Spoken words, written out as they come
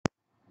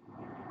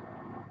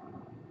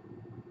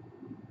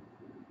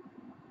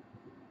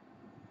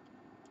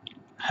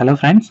Hello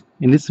friends,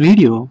 in this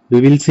video we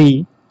will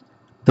see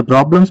the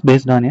problems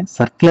based on a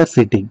circular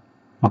setting.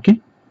 Okay,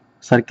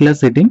 circular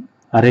setting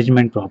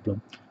arrangement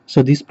problem.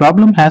 So this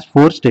problem has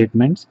four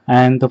statements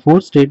and the four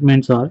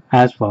statements are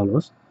as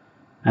follows.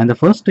 And the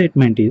first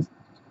statement is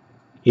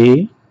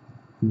A,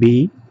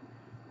 B,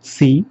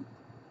 C,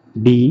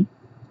 D,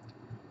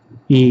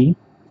 E,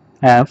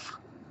 F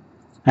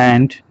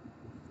and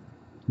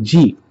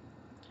G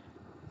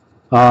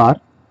are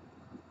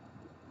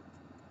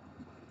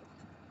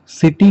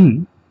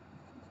sitting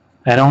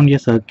around a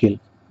circle,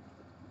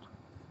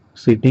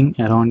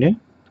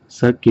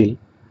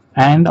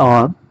 and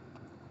are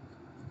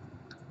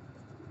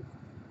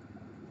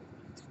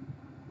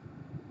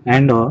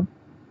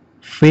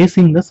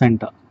facing the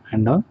center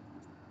and are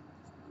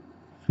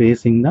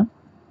facing the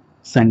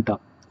center.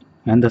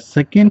 And the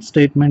second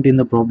statement in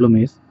the problem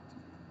is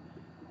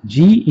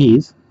G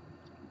is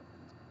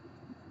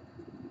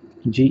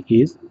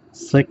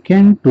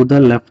second to the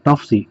left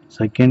of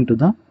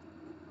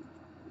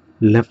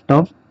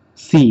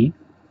C,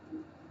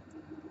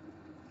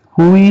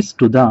 who is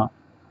to the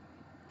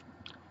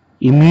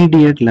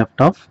immediate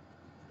left of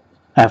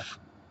F,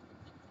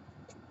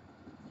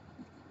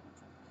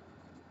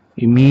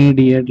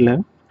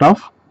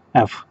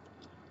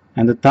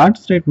 and the third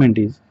statement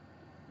is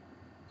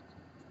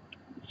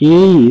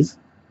A is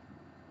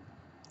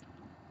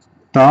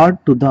third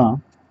to the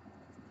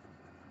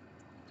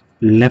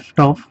left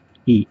of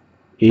E,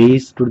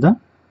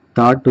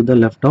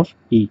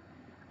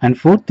 and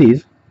fourth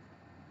is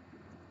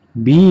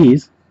B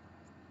is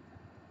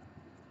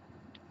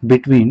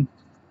between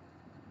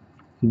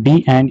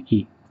D and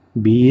E,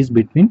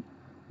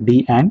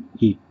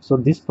 So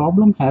this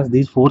problem has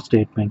these four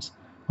statements.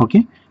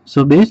 Okay,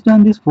 so based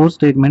on this four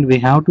statement we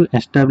have to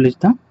establish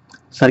the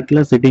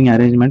circular sitting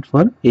arrangement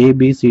for A,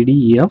 B, C, D,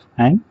 E, F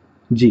and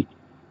G.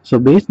 So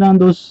based on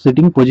those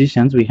sitting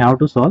positions we have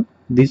to solve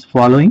these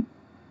following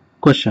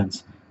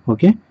questions.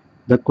 Okay,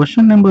 the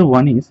question number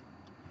 1 is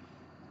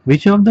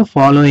which of the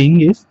following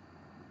is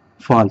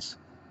false.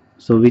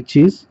 So which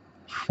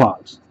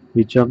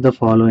of the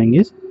following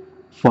is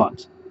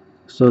false.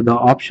 So the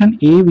option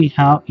A we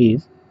have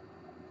is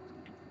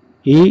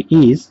A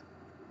is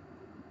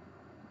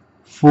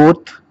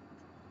fourth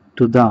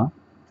to the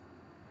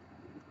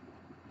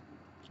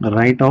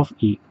right of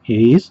E.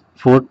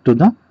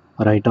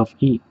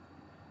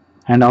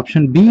 And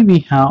option B we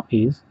have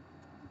is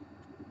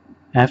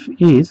F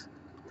is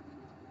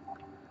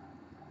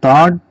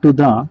third to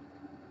the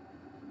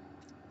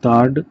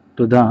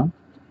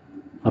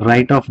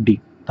right of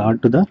D.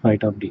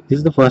 This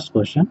is the first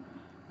question.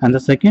 And the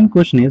second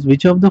question is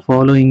which of the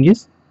following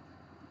is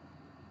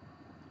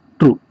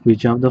true.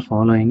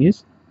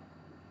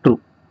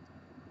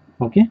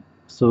 Okay,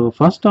 so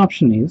first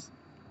option is,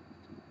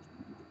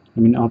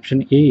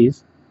 option A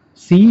is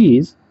C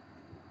is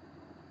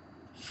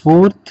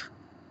fourth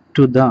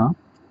to the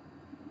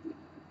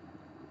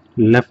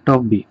left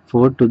of B,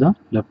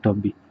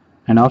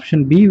 and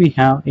option B we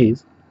have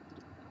is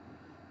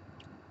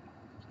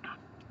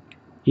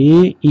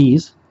A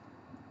is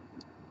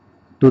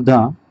to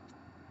the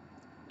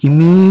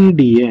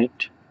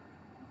immediate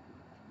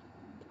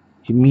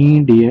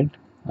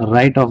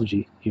right of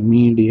G,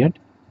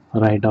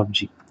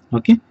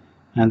 Okay,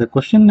 and the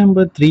question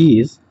number 3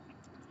 is,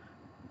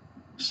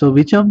 so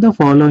which of the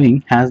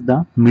following has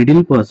the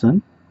middle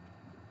person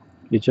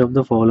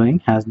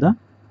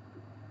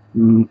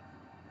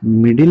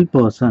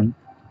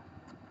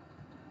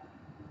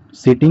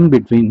sitting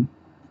between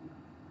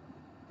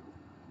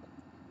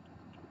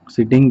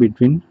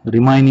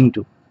remaining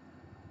two.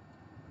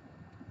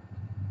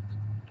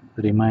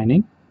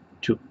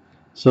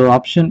 So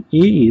option A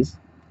is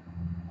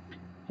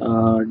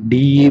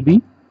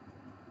DEB,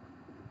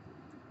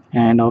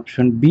 and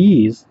option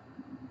B is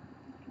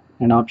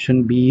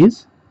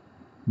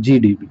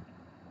GDB.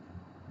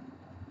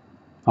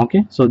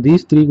 Okay, so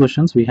these three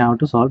questions we have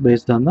to solve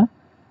based on the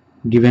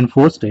given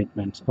four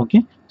statements.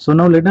 Okay, so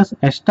now let us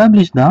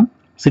establish the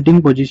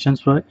sitting positions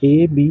for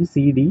A, B,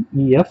 C, D,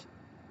 E, F,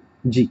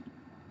 G.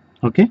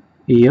 Okay,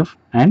 E, F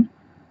and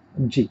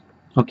G.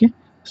 Okay,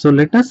 so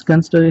let us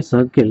consider a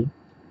circle.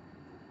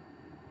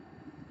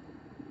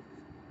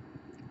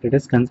 And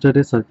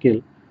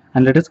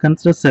let us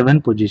consider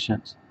 7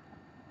 positions.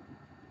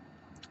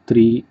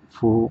 3,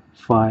 4,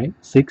 5,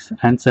 6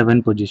 and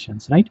 7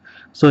 positions, right?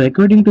 So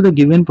according to the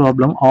given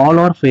problem, all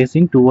are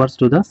facing towards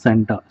to the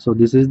center. So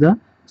this is the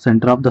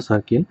center of the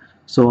circle.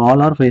 So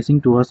all are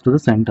facing towards to the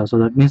center. So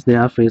that means they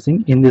are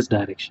facing in this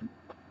direction.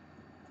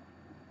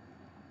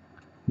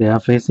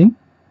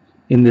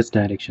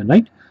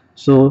 Right?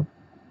 So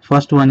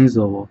first one is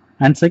over,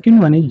 and second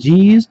one is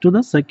G is to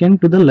the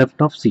second to the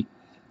left of C.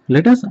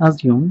 Let us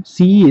assume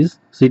C is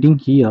sitting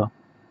here.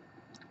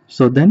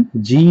 So then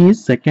G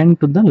is second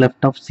to the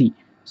left of C.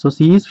 So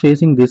C is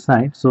facing this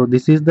side. So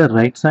this is the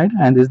right side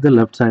and this is the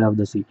left side of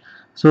the C.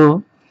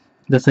 So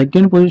the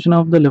second position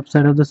of the left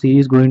side of the C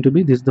is going to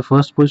be, this is the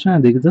first position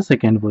and this is the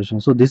second position.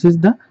 So this is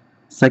the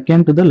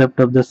second to the left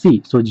of the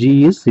C. So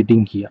G is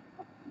sitting here.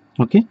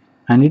 Okay,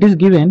 and it is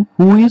given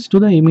who is to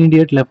the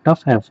immediate left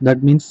of F.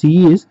 That means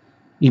C is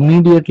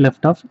immediate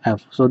left of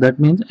F. So that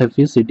means F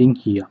is sitting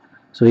here.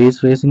 So he is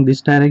facing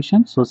this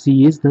direction. So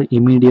C is the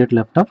immediate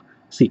left of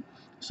C.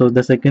 So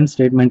the second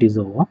statement is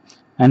over.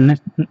 And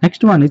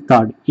next one is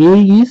third. A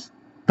is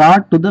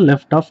third to the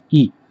left of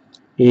E.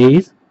 A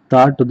is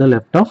third to the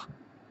left of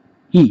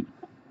E.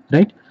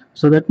 Right?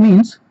 So that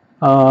means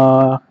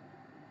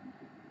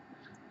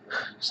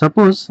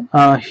suppose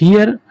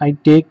here I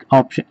take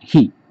option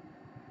E.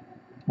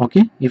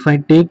 Okay, if I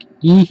take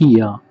E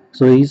here,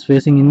 so he is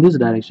facing in this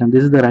direction.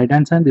 This is the right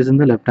hand side, this is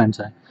the left hand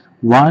side.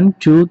 1,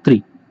 2,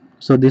 3.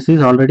 So this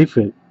is already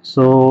filled.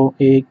 So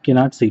A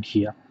cannot sit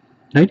here,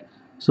 right?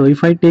 So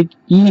if I take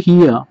E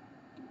here,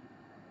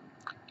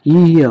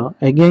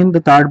 again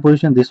the third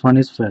position, this one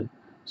is filled.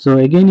 So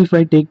again if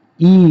I take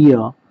E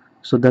here,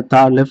 so the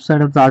left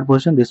side of the third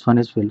position, this one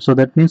is filled. So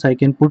that means I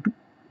can put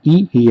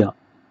E here.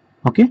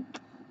 Okay.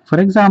 For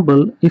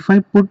example, if I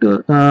put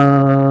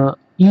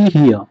E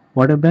here,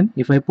 what happens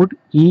if I put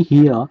E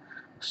here?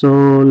 So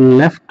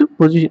left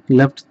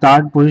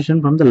third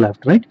position from the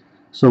left, right?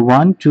 So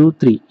 1, 2,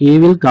 3. A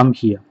will come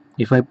here.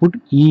 If I put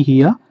E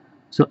here,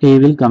 so A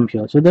will come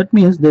here. So that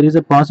means there is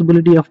a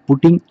possibility of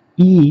putting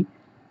E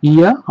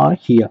here or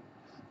here.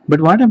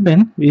 But what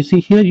happens? You see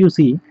here. You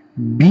see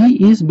B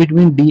is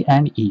between D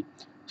and E.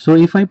 So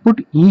if I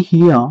put E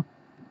here,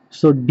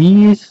 so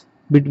D is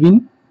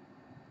between.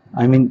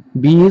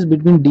 B is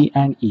between D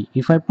and E.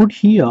 If I put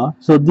here,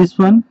 so this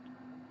one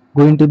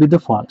going to be the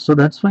false. So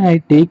that's why I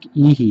take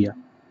E here.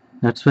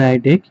 That's why I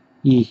take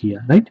E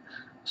here, right?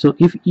 So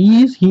if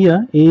E is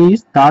here, A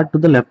is third to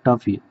the left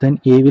of E.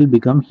 Then A will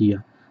become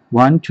here.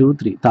 1, 2,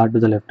 3, third to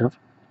the left of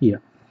here.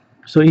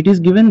 So it is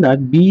given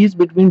that B is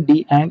between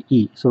D and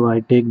E. So I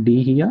take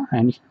D here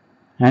and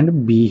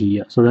B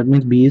here. So that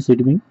means B is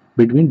sitting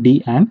between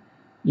D and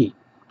E.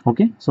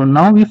 Okay. So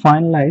now we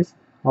finalize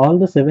all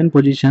the 7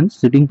 positions,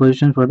 sitting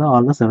positions for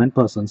all the 7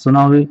 persons. So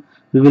now we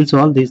will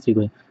solve these 3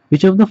 questions.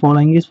 Which of the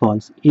following is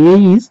false?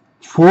 A is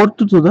fourth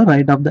to the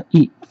right of the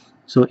E.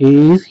 So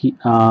A is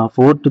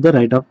fourth to the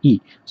right of E.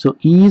 So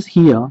E is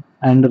here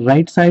and the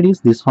right side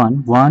is this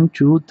one. 1,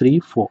 2, 3,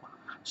 4.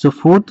 So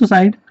fourth to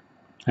the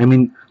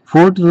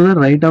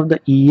right of the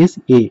E is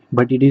A,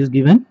 but it is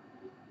given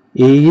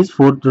A is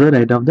fourth to the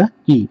right of the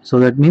E. So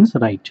that means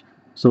right.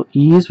 So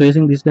E is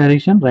facing this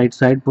direction, right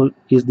side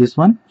is this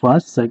one,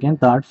 first, second,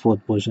 third,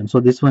 fourth position.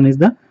 So this one is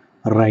the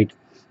right.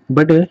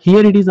 But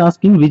here it is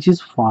asking which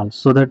is false.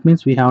 So that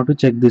means we have to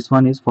check this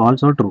one is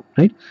false or true,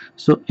 right?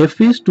 So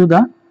F is to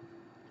the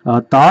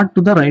third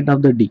to the right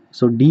of the D.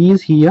 So D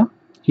is here,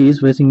 he is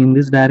facing in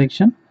this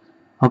direction.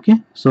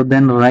 Okay, so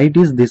then right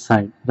is this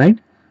side, right?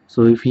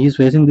 So if he is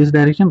facing this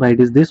direction, right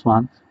is this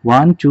one.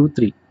 1, 2,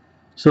 3.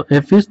 So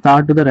F is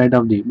third to the right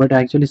of D, but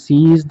actually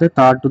C is the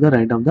third to the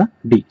right of the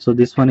D. So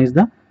this one is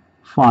the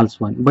false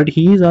one. But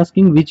he is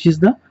asking which is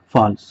the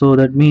false. So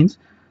that means,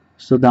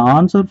 so the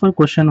answer for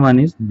question 1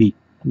 is B.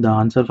 The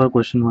answer for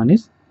question 1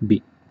 is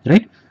B,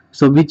 right?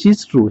 So which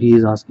is true, he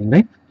is asking,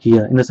 right?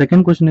 Here in the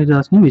second question he is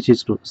asking which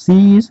is true.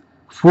 C is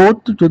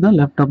fourth to the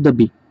left of the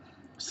B.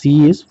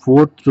 C is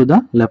fourth to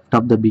the left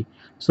of the B.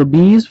 So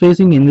B is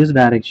facing in this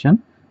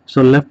direction.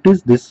 So left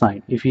is this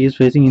side. If he is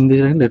facing in this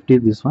direction, left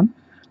is this one.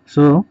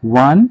 So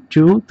 1,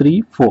 2,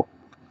 3, 4.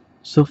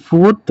 So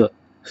fourth,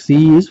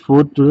 C is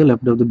fourth to the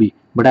left of the B.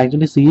 But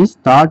actually C is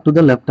third to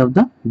the left of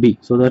the B.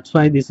 So that's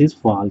why this is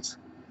false.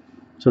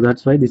 So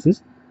that's why this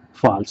is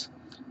false.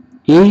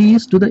 A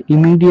is to the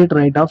immediate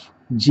right of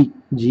G.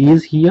 G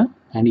is here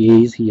and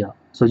A is here.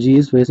 So G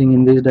is facing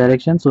in this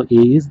direction. So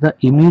A is the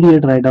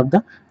immediate right of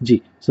the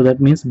G. So that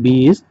means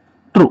B is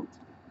true.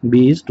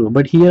 B is true.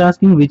 But here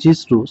asking which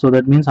is true. So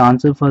that means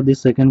answer for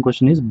this second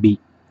question is B.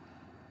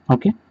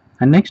 Okay.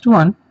 And next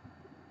one,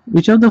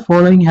 which of the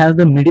following has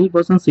the middle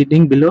person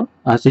sitting below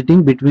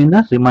sitting between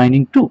the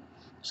remaining 2?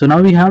 So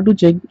now we have to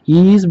check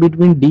E is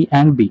between D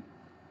and B.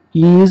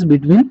 E is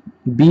between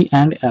B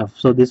and F.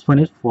 So this one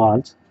is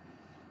false.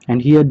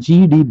 And here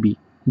GDB.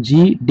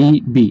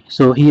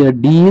 So here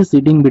D is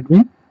sitting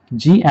between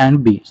G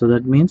and B. So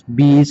that means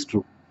B is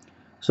true.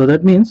 So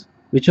that means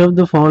which of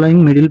the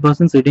following middle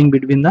person sitting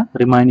between the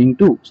remaining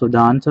 2? So the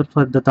answer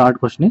for the third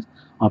question is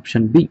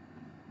option B.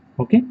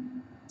 Okay.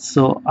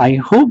 So I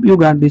hope you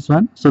got this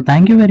one. So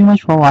thank you very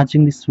much for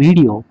watching this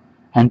video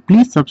and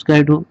please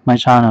subscribe to my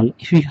channel.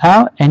 If you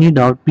have any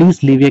doubt,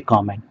 please leave a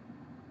comment.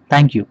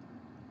 Thank you.